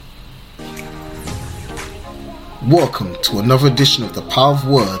Welcome to another edition of The Power of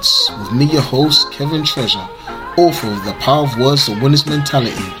Words with me, your host, Kevin Treasure, author of The Power of Words, The Winner's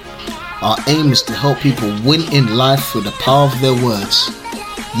Mentality. Our aim is to help people win in life through the power of their words.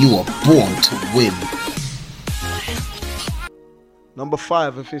 You are born to win. Number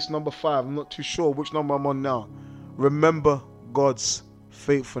 5, if it's number 5, I'm not too sure which number I'm on now. Remember God's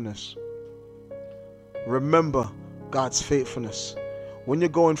faithfulness. Remember God's faithfulness. When you're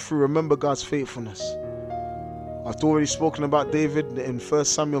going through, remember God's faithfulness. I've already spoken about David in 1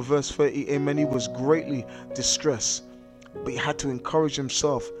 Samuel verse 30. Amen. He was greatly distressed, but he had to encourage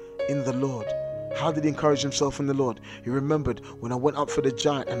himself in the Lord. How did he encourage himself in the Lord? He remembered, when I went up for the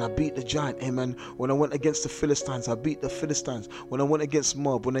giant and I beat the giant, amen. When I went against the Philistines, I beat the Philistines. When I went against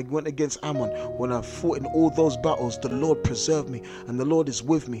Moab, when I went against Ammon, when I fought in all those battles, the Lord preserved me and the Lord is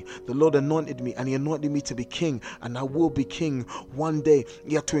with me. The Lord anointed me and he anointed me to be king, and I will be king one day.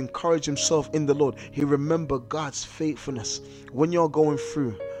 He had to encourage himself in the Lord. He remembered God's faithfulness. When you're going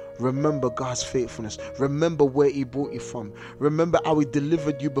through, remember God's faithfulness. Remember where he brought you from. Remember how he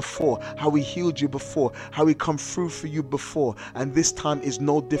delivered you before, how he healed you before, how he come through for you before, and this time is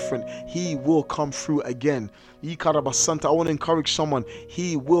no different. He will come through again. I want to encourage someone.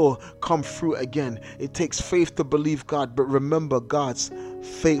 He will come through again. It takes faith to believe God, but remember God's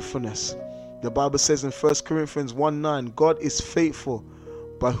faithfulness. The Bible says in 1 Corinthians 1:9, God is faithful,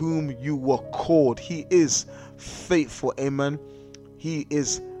 by whom you were called. He is faithful. Amen. He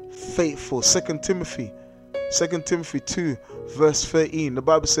is faithful. 2 Timothy 2 verse 13, the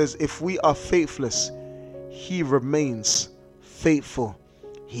Bible says, if we are faithless, he remains faithful.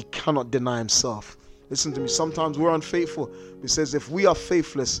 He cannot deny himself. Listen to me, sometimes we're unfaithful. It says if we are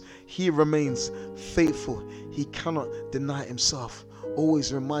faithless, he remains faithful. He cannot deny himself.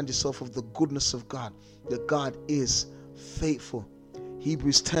 Always remind yourself of the goodness of God, that God is faithful.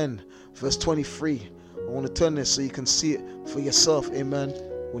 Hebrews 10 verse 23. I want to turn this so you can see it for yourself. Amen.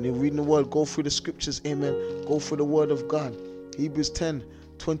 When you're reading the word, go through the scriptures. Amen. Go through the word of God. Hebrews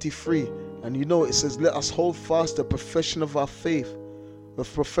 10:23. And you know it says, let us hold fast the profession of our faith, the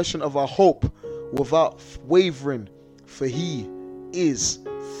profession of our hope, without wavering, for he is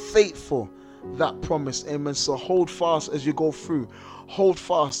faithful. That promise. Amen. So hold fast as you go through. Hold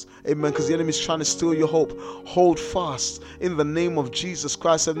fast, amen, because the enemy is trying to steal your hope. Hold fast in the name of Jesus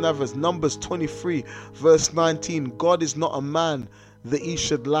Christ of Nazareth. Numbers 23 verse 19. God is not a man that he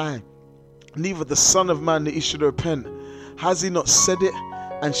should lie, neither the son of man that he should repent. Has he not said it,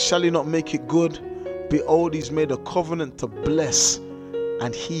 and shall he not make it good? Behold, he's made a covenant to bless,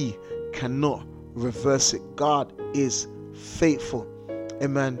 and he cannot reverse it. God is faithful.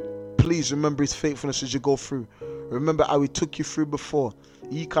 Amen. Please remember his faithfulness as you go through. Remember how he took you through before.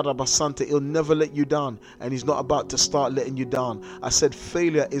 He'll never let you down, and he's not about to start letting you down. I said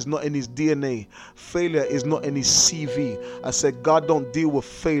failure is not in his DNA. Failure is not in his CV. I said God don't deal with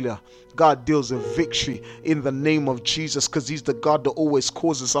failure. God deals with victory in the name of Jesus, because he's the God that always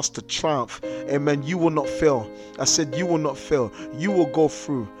causes us to triumph. Amen. You will not fail. I said you will not fail. You will go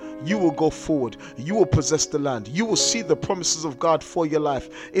through. You will go forward. You will possess the land. You will see the promises of God for your life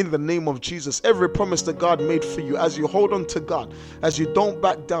in the name of Jesus. Every promise that God made for you, as you hold on to God, as you don't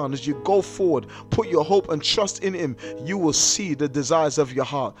back down, as you go forward, put your hope and trust in him, you will see the desires of your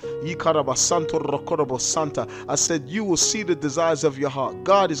heart. I said you will see the desires of your heart.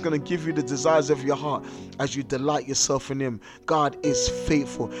 God is going to give you the desires of your heart as you delight yourself in him. God is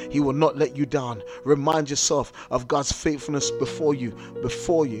faithful. He will not let you down. Remind yourself of God's faithfulness before you.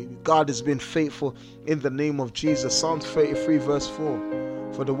 God has been faithful in the name of Jesus. Psalms 33 verse 4.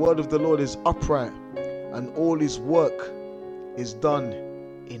 For the word of the Lord is upright, and all his work is done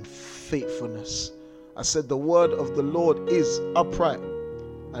in faithfulness. I said the word of the Lord is upright,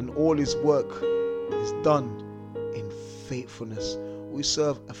 and all his work is done in faithfulness. We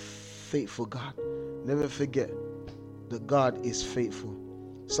serve a faithful God. Never forget that God is faithful.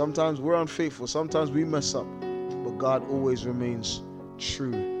 Sometimes we're unfaithful. Sometimes we mess up, but God always remains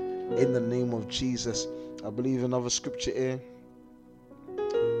true. In the name of Jesus. I believe another scripture here.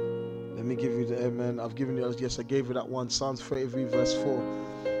 Let me give you the amen. I've given you, yes, I gave you that one. Psalms 33 verse 4.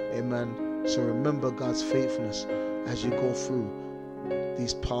 Amen. So remember God's faithfulness as you go through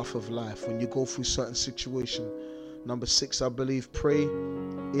these paths of life. When you go through certain situation. Number 6, I believe, pray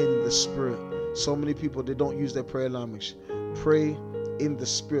in the spirit. So many people, they don't use their prayer language. Pray in the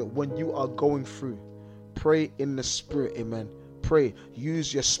spirit. When you are going through, pray in the spirit. Amen. Pray.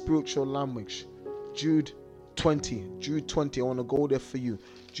 Use your spiritual language. Jude 20. I want to go there for you.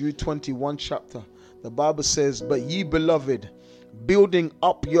 Jude 21 chapter. The Bible says, but ye beloved, building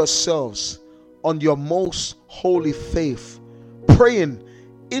up yourselves on your most holy faith, praying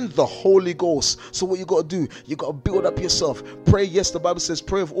in the Holy Ghost. So what you got to do, you got to build up yourself. Pray. Yes, the Bible says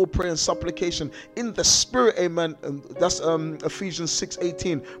pray of all prayer and supplication in the Spirit. Amen. And that's Ephesians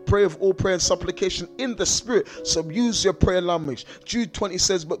 6:18. Pray of all prayer and supplication in the Spirit. So use your prayer language. Jude 20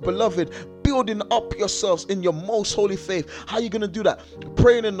 says, but beloved, building up yourselves in your most holy faith. How are you going to do that?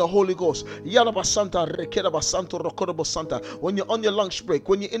 Praying in the Holy Ghost. When you're on your lunch break,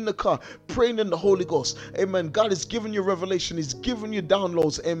 when you're in the car, praying in the Holy Ghost. Amen. God is giving you revelation. He's giving you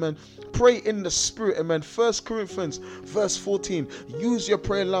downloads. Amen. Pray in the Spirit. Amen. 1 Corinthians verse 14. Use your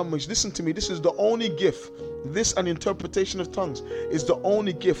prayer language. Listen to me. This is the only gift. This and interpretation of tongues is the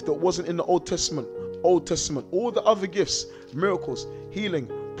only gift that wasn't in the Old Testament. All the other gifts, miracles, healing,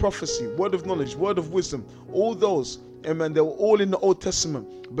 prophecy, word of knowledge, word of wisdom, all those, amen, they were all in the Old Testament.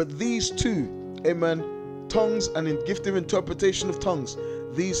 But these two, amen, tongues and in gift of interpretation of tongues,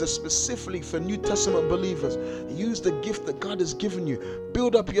 these are specifically for New Testament believers. Use the gift that God has given you.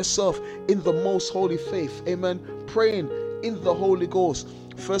 Build up yourself in the most holy faith, amen, praying in the Holy Ghost.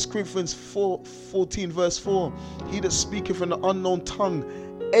 1 Corinthians 14 verse 4. He that speaketh in an unknown tongue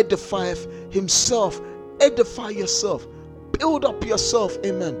edifieth himself. Edify yourself. Build up yourself.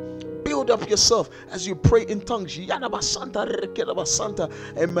 Amen. Build up yourself as you pray in tongues. Amen.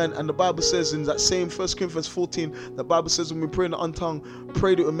 And the Bible says in that same 1 Corinthians 14, the Bible says when we pray in the tongue,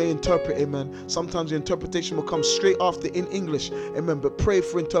 pray that we may interpret. Amen. Sometimes the interpretation will come straight after in English. Amen. But pray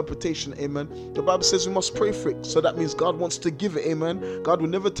for interpretation. Amen. The Bible says we must pray for it. So that means God wants to give it. Amen. God will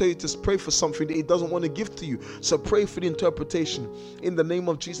never tell you to pray for something that He doesn't want to give to you. So pray for the interpretation in the name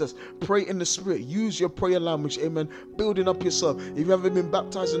of Jesus. Pray in the Spirit. Use your prayer language. Amen. Building up yourself. If you haven't been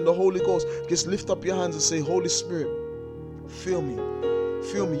baptized in the Holy Ghost, just lift up your hands and say, Holy Spirit, fill me.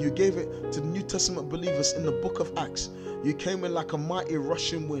 Fill me. You gave it to the New Testament believers in the book of Acts. You came in like a mighty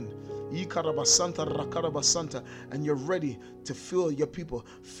rushing wind. And you're ready to fill your people.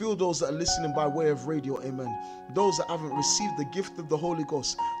 Fill those that are listening by way of radio. Amen. Those that haven't received the gift of the Holy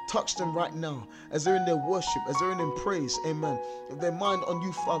Ghost, touch them right now as they're in their worship, as they're in praise. Amen. If their mind on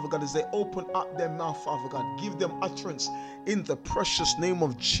you, Father God, as they open up their mouth, Father God, give them utterance in the precious name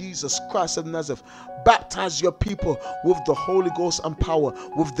of Jesus Christ of Nazareth. Baptize your people with the Holy Ghost and power,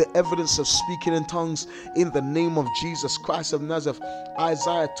 with the evidence of speaking in tongues in the name of Jesus Christ of Nazareth.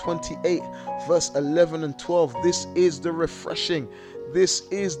 Isaiah 28 verse 11 and 12. This is the refreshing. This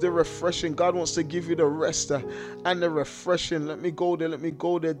is the refreshing. God wants to give you the rest and the refreshing. Let me go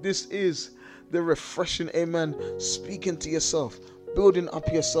there. This is the refreshing. Amen. Speaking to yourself, building up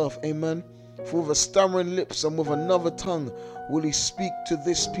yourself. Amen. For with a stammering lips and with another tongue will He speak to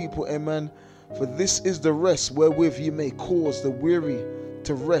this people. Amen. For this is the rest wherewith you may cause the weary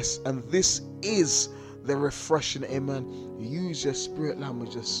to rest. And this is the refreshing. Amen. Use your spirit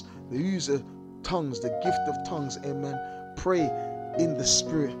languages. Use the tongues, the gift of tongues. Amen. Pray in the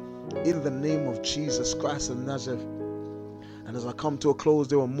Spirit in the name of Jesus Christ of Nazareth. And as I come to a close,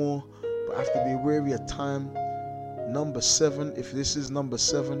 there are more, but I have to be weary of time. Number 7, if this is number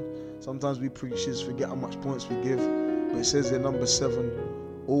 7, sometimes we preachers forget how much points we give, but it says in number 7,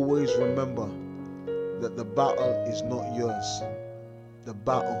 always remember that the battle is not yours. The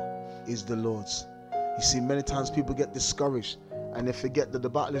battle is the Lord's. You see, many times people get discouraged and they forget that the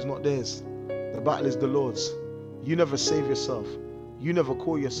battle is not theirs. The battle is the Lord's. You never save yourself. You never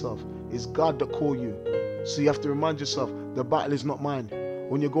call yourself. It's God that call you. So you have to remind yourself, the battle is not mine.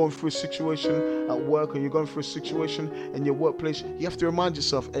 When you're going through a situation at work or you're going through a situation in your workplace, you have to remind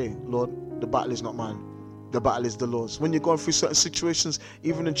yourself, hey, Lord, the battle is not mine. The battle is the Lord's. When you're going through certain situations,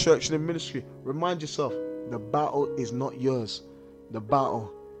 even in church and in ministry, remind yourself, the battle is not yours. The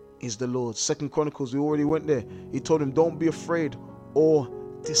battle is the Lord's. 2 Chronicles, we already went there. He told him, don't be afraid or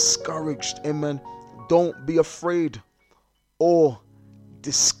discouraged. Amen. Don't be afraid or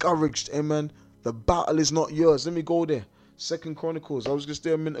discouraged. Amen. The battle is not yours. Let me go there. 2 Chronicles, I was just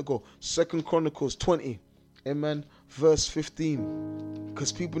there a minute ago. 2 Chronicles 20, amen, verse 15.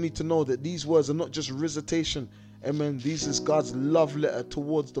 Because people need to know that these words are not just recitation. Amen. These is God's love letter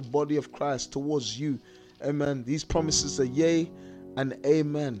towards the body of Christ, towards you. Amen. These promises are yea and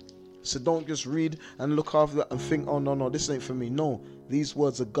amen. So don't just read and look after that and think, oh, no, this ain't for me. No, these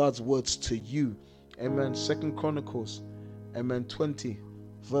words are God's words to you. Amen. 2 Chronicles, amen, 20,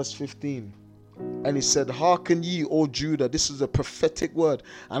 verse 15. And he said, hearken ye, O Judah. This is a prophetic word.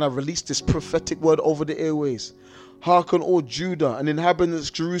 And I released this prophetic word over the airways. Hearken, O Judah, and inhabitants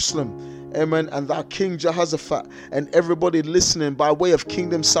of Jerusalem. Amen. And thou King Jehoshaphat, and everybody listening by way of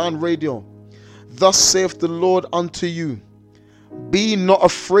Kingdom Sound Radio. Thus saith the Lord unto you, be not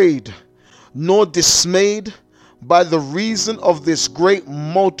afraid, nor dismayed by the reason of this great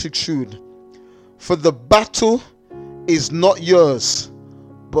multitude. For the battle is not yours,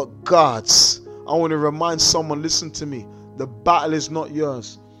 but God's. I want to remind someone, listen to me. The battle is not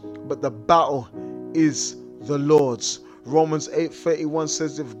yours, but the battle is the Lord's. Romans 8:31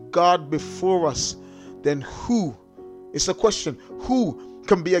 says, if God before us, then who? It's a question. Who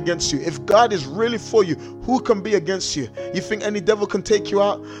can be against you? If God is really for you, who can be against you? You think any devil can take you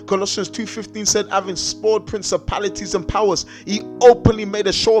out? Colossians 2:15 said, having spoiled principalities and powers, he openly made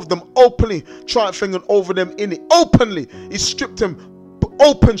a show of them, openly triumphing over them in it. Openly, he stripped them.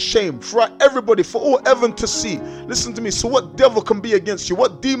 Open shame for everybody, for all heaven to see. Listen to me. So what devil can be against you?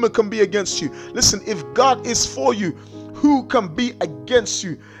 What demon can be against you? Listen, if God is for you, who can be against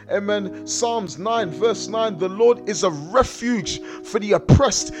you? Amen. Psalms 9 verse 9, the Lord is a refuge for the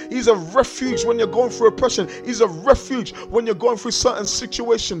oppressed. He's a refuge when you're going through oppression. He's a refuge when you're going through certain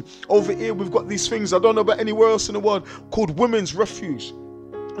situation. Over here we've got these things, I don't know about anywhere else in the world, called women's refuge.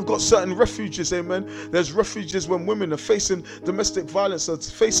 We've got certain refuges, amen. There's refuges when women are facing domestic violence, or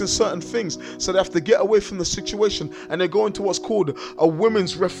facing certain things, so they have to get away from the situation, and they go into what's called a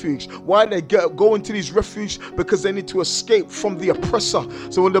women's refuge. Why they go into these refuges? Because they need to escape from the oppressor.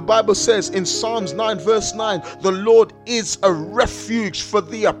 So when the Bible says in Psalms 9 verse 9, the Lord is a refuge for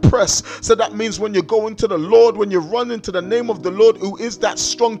the oppressed. So that means when you go into the Lord, when you run into the name of the Lord, who is that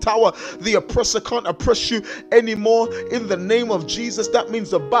strong tower, the oppressor can't oppress you anymore. In the name of Jesus, that means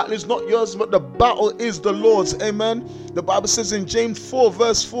the battle is not yours, but the battle is the Lord's. Amen. The Bible says in James 4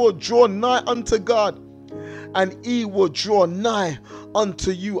 verse 4, draw nigh unto God, and he will draw nigh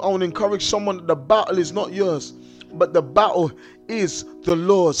unto you. I want to encourage someone that the battle is not yours, but the battle is the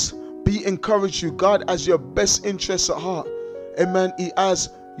Lord's. Be encouraged. You, God has your best interests at heart. Amen. He has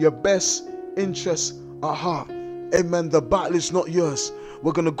your best interests at heart. Amen. The battle is not yours.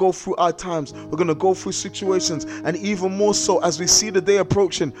 We're going to go through our times. We're going to go through situations. And even more so as we see the day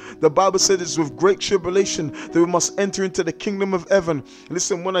approaching. The Bible says it's with great tribulation that we must enter into the kingdom of heaven.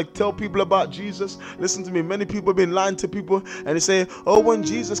 Listen, when I tell people about Jesus, listen to me. Many people have been lying to people and they say, oh, when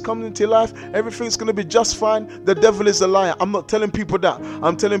Jesus comes into your life, everything's going to be just fine. The devil is a liar. I'm not telling people that.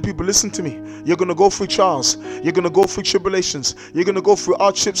 I'm telling people, listen to me. You're going to go through trials. You're going to go through tribulations. You're going to go through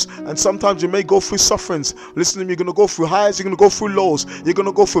hardships. And sometimes you may go through sufferings. Listen to me. You're going to go through highs. You're going to go through lows. You're going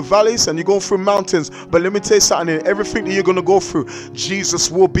to go through valleys and you're going through mountains. But let me tell you something, in everything that you're going to go through,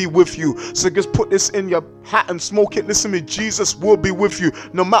 Jesus will be with you. So just put this in your hat and smoke it. Listen to me, Jesus will be with you.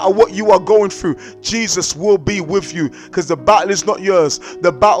 No matter what you are going through, Jesus will be with you, because the battle is not yours.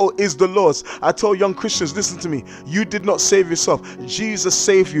 The battle is the Lord's. I tell young Christians, listen to me, you did not save yourself. Jesus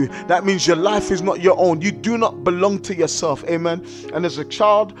saved you. That means your life is not your own. You do not belong to yourself. Amen. And as a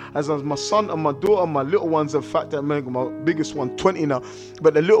child, as my son and my daughter, my little ones, in fact, my biggest one, 20 now,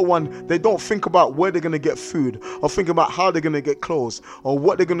 but the little one, they don't think about where they're going to get food, or think about how they're going to get clothes, or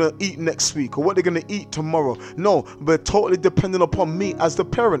what they're going to eat next week, or what they're going to eat tomorrow. No, but totally dependent upon me as the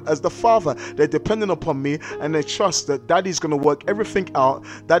parent, as the father. They're dependent upon me, and they trust that daddy's going to work everything out.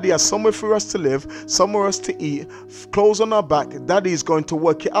 Daddy has somewhere for us to live, somewhere else to eat, clothes on our back. Daddy is going to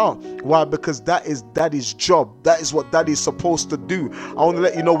work it out. Why? Because that is daddy's job. That is what daddy is supposed to do. I want to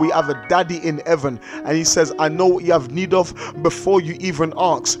let you know we have a daddy in heaven, and he says, I know what you have need of before you even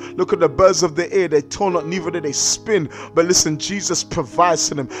ask. Look at the birds of the air, they toil not, neither do they spin, but listen, Jesus provides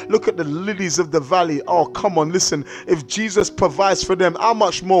for them. Look at the lilies of the valley. Oh, come on, listen, if Jesus provides for them, how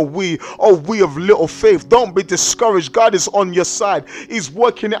much more we of little faith? Don't be discouraged. God is on your side. He's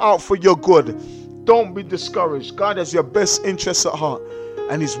working it out for your good. Don't be discouraged. God has your best interests at heart,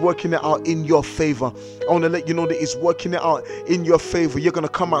 and he's working it out in your favor. I want to let you know that he's working it out in your favor. You're going to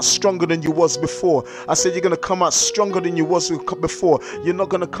come out stronger than you was before. I said you're going to come out stronger than you was before. You're not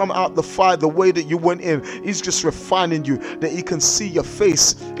going to come out the fire the way that you went in. He's just refining you, that he can see your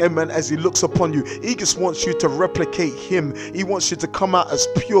face, amen, as he looks upon you. He just wants you to replicate him. He wants you to come out as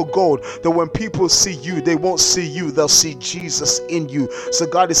pure gold, that when people see you, they won't see you, they'll see Jesus in you. So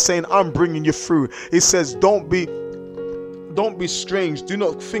God is saying, I'm bringing you through. He says, don't be strange. Do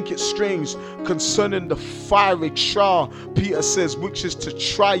not think it strange concerning the fiery trial, Peter says, which is to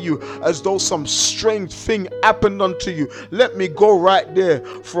try you as though some strange thing happened unto you. Let me go right there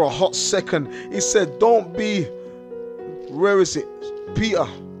for a hot second. He said, don't be, where is it?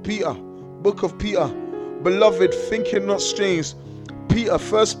 Peter, book of Peter, beloved, think it not strange. Peter,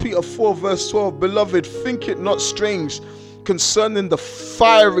 1 Peter 4 verse 12, beloved, think it not strange concerning the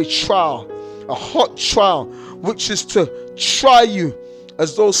fiery trial, a hot trial, which is to try you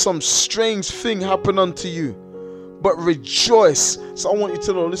as though some strange thing happened unto you. But rejoice. So I want you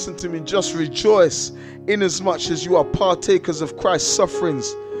to know, listen to me, just rejoice inasmuch as you are partakers of Christ's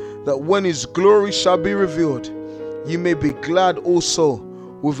sufferings, that when his glory shall be revealed, you may be glad also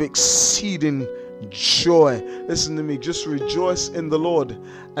with exceeding joy. Listen to me, just rejoice in the Lord.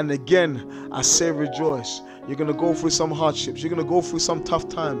 And again, I say rejoice. You're going to go through some hardships. You're going to go through some tough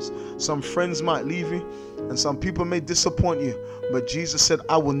times. Some friends might leave you, and some people may disappoint you. But Jesus said,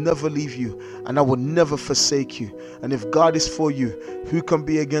 I will never leave you, and I will never forsake you. And if God is for you, who can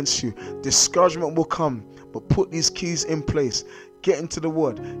be against you? Discouragement will come, but put these keys in place. Get into the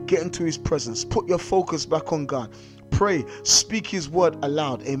word. Get into his presence. Put your focus back on God. Pray. Speak his word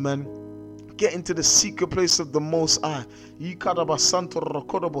aloud. Amen. Get into the secret place of the Most High. Get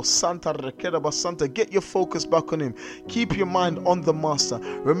your focus back on him. Keep your mind on the Master.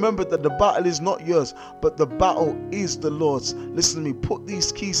 Remember that the battle is not yours, but the battle is the Lord's. Listen to me. Put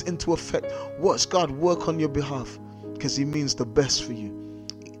these keys into effect. Watch God work on your behalf, because he means the best for you.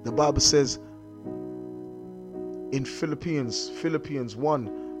 The Bible says in Philippians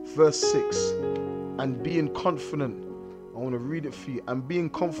 1 verse 6, and being confident. I want to read it for you. And being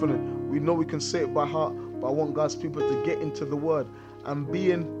confident, we know we can say it by heart, but I want God's people to get into the word. And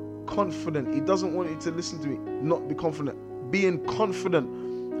being confident, he doesn't want you to listen to me, not be confident. Being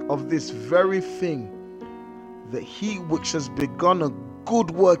confident of this very thing, that he which has begun a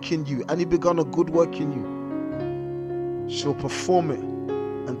good work in you, and he begun a good work in you, shall perform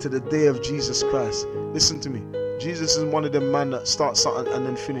it unto the day of Jesus Christ. Listen to me. Jesus is one of them man that starts something and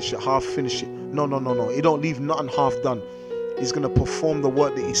then finish it, half finish it. No. He don't leave nothing half done. He's going to perform the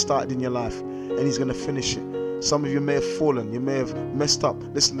work that he started in your life, and he's going to finish it. Some of you may have fallen. You may have messed up.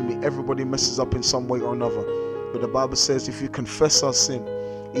 Listen to me. Everybody messes up in some way or another. But the Bible says if you confess our sin,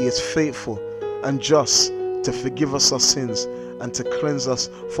 he is faithful and just to forgive us our sins and to cleanse us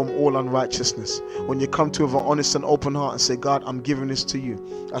from all unrighteousness. When you come to with an honest and open heart and say, God, I'm giving this to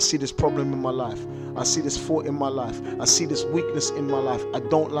you. I see this problem in my life. I see this fault in my life. I see this weakness in my life. I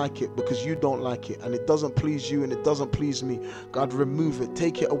don't like it because you don't like it, and it doesn't please you and it doesn't please me. God, remove it.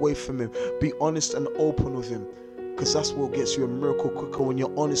 Take it away from him. Be honest and open with him, because that's what gets you a miracle quicker, when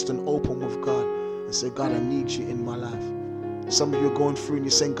you're honest and open with God and say, God, I need you in my life. Some of you are going through and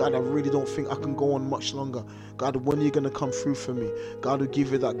you're saying, God, I really don't think I can go on much longer. God, when are you going to come through for me? God will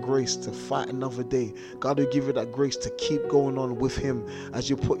give you that grace to fight another day. God will give you that grace to keep going on with him as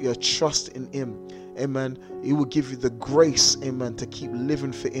you put your trust in him. Amen. He will give you the grace, amen, to keep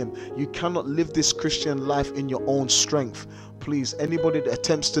living for him. You cannot live this Christian life in your own strength. Please, anybody that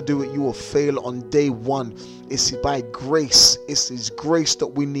attempts to do it, you will fail on day one. It's by grace. It's his grace that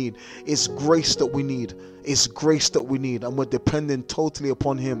we need. It's grace that we need. It's grace that we need. And we're dependent totally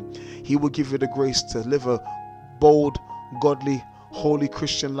upon him. He will give you the grace to live a bold, godly, holy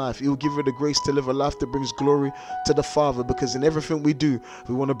Christian life. He will give you the grace to live a life that brings glory to the Father, because in everything we do,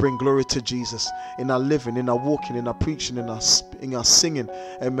 we want to bring glory to Jesus. In our living, in our walking, in our preaching, in our singing,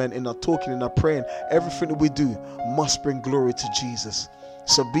 amen, in our talking, in our praying, everything that we do must bring glory to Jesus.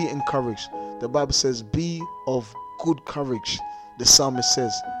 So be encouraged. The Bible says, be of good courage. The psalmist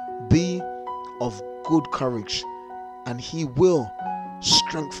says, be of good courage, and he will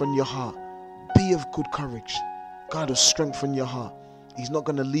strengthen your heart. Be of good courage. God will strengthen your heart. He's not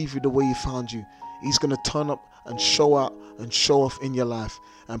going to leave you the way he found you. He's going to turn up and show out and show off in your life.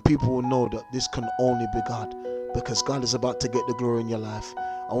 And people will know that this can only be God, because God is about to get the glory in your life.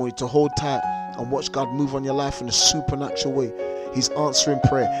 I want you to hold tight and watch God move on your life in a supernatural way. He's answering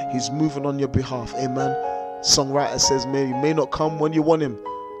prayer. He's moving on your behalf. Amen. Songwriter says, he may not come when you want him,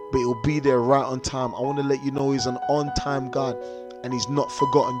 but he'll be there right on time. I want to let you know he's an on-time God, and he's not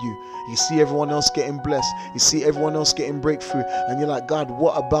forgotten you. You see everyone else getting blessed. You see everyone else getting breakthrough, and you're like, God,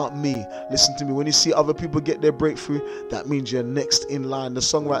 what about me? Listen to me. When you see other people get their breakthrough, that means you're next in line. The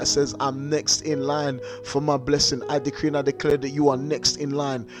songwriter says, I'm next in line for my blessing. I decree and I declare that you are next in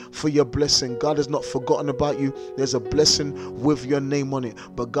line for your blessing. God has not forgotten about you. There's a blessing with your name on it,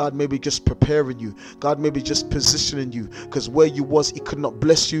 but God may be just preparing you. God may be just positioning you, because where you was, he could not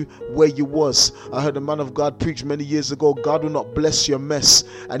bless you where you was. I heard a man of God preach many years ago, God will not bless your mess,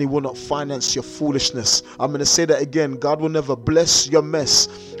 and he will not finance your foolishness. I'm going to say that again. God will never bless your mess,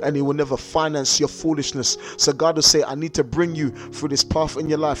 and he will never finance your foolishness. So God will say, I need to bring you through this path in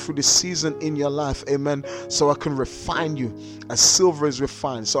your life, through this season in your life, amen, so I can refine you as silver is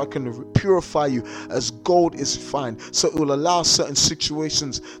refined, so I can purify you as gold is refined. So it will allow certain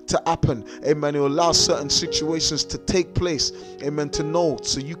situations to happen, amen. It will allow certain situations to take place, amen, to know,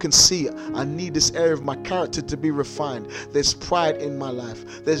 so you can see, I need this area of my character to be refined. There's pride pride in my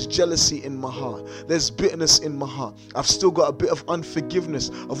life. There's jealousy in my heart. There's bitterness in my heart. I've still got a bit of unforgiveness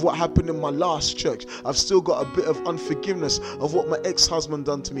of what happened in my last church. I've still got a bit of unforgiveness of what my ex-husband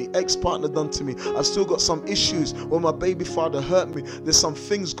done to me, ex-partner done to me. I've still got some issues where my baby father hurt me. There's some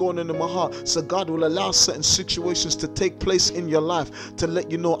things going on in my heart. So God will allow certain situations to take place in your life to let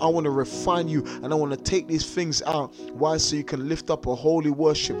you know, I want to refine you and I want to take these things out. Why? So you can lift up a holy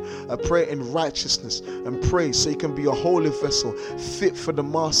worship, a prayer in righteousness, and pray so you can be a holy vessel fit for the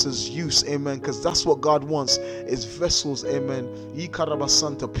master's use. Amen. Because that's what God wants, is vessels. Amen.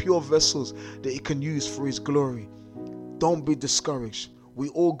 Yikarabasanta, pure vessels that he can use for his glory. Don't be discouraged. We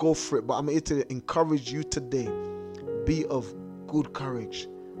all go for it, but I'm here to encourage you today. Be of good courage,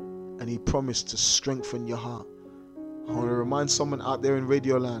 and he promised to strengthen your heart. I want to remind someone out there in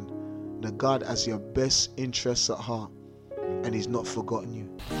Radio Land that God has your best interests at heart, and he's not forgotten you.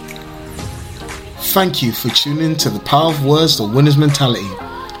 Thank you for tuning in to the Power of Words, the Winner's Mentality.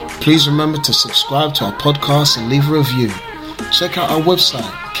 Please remember to subscribe to our podcast and leave a review. Check out our website,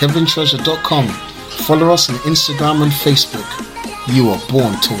 kevintreasure.com. Follow us on Instagram and Facebook. You are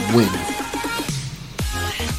born to win.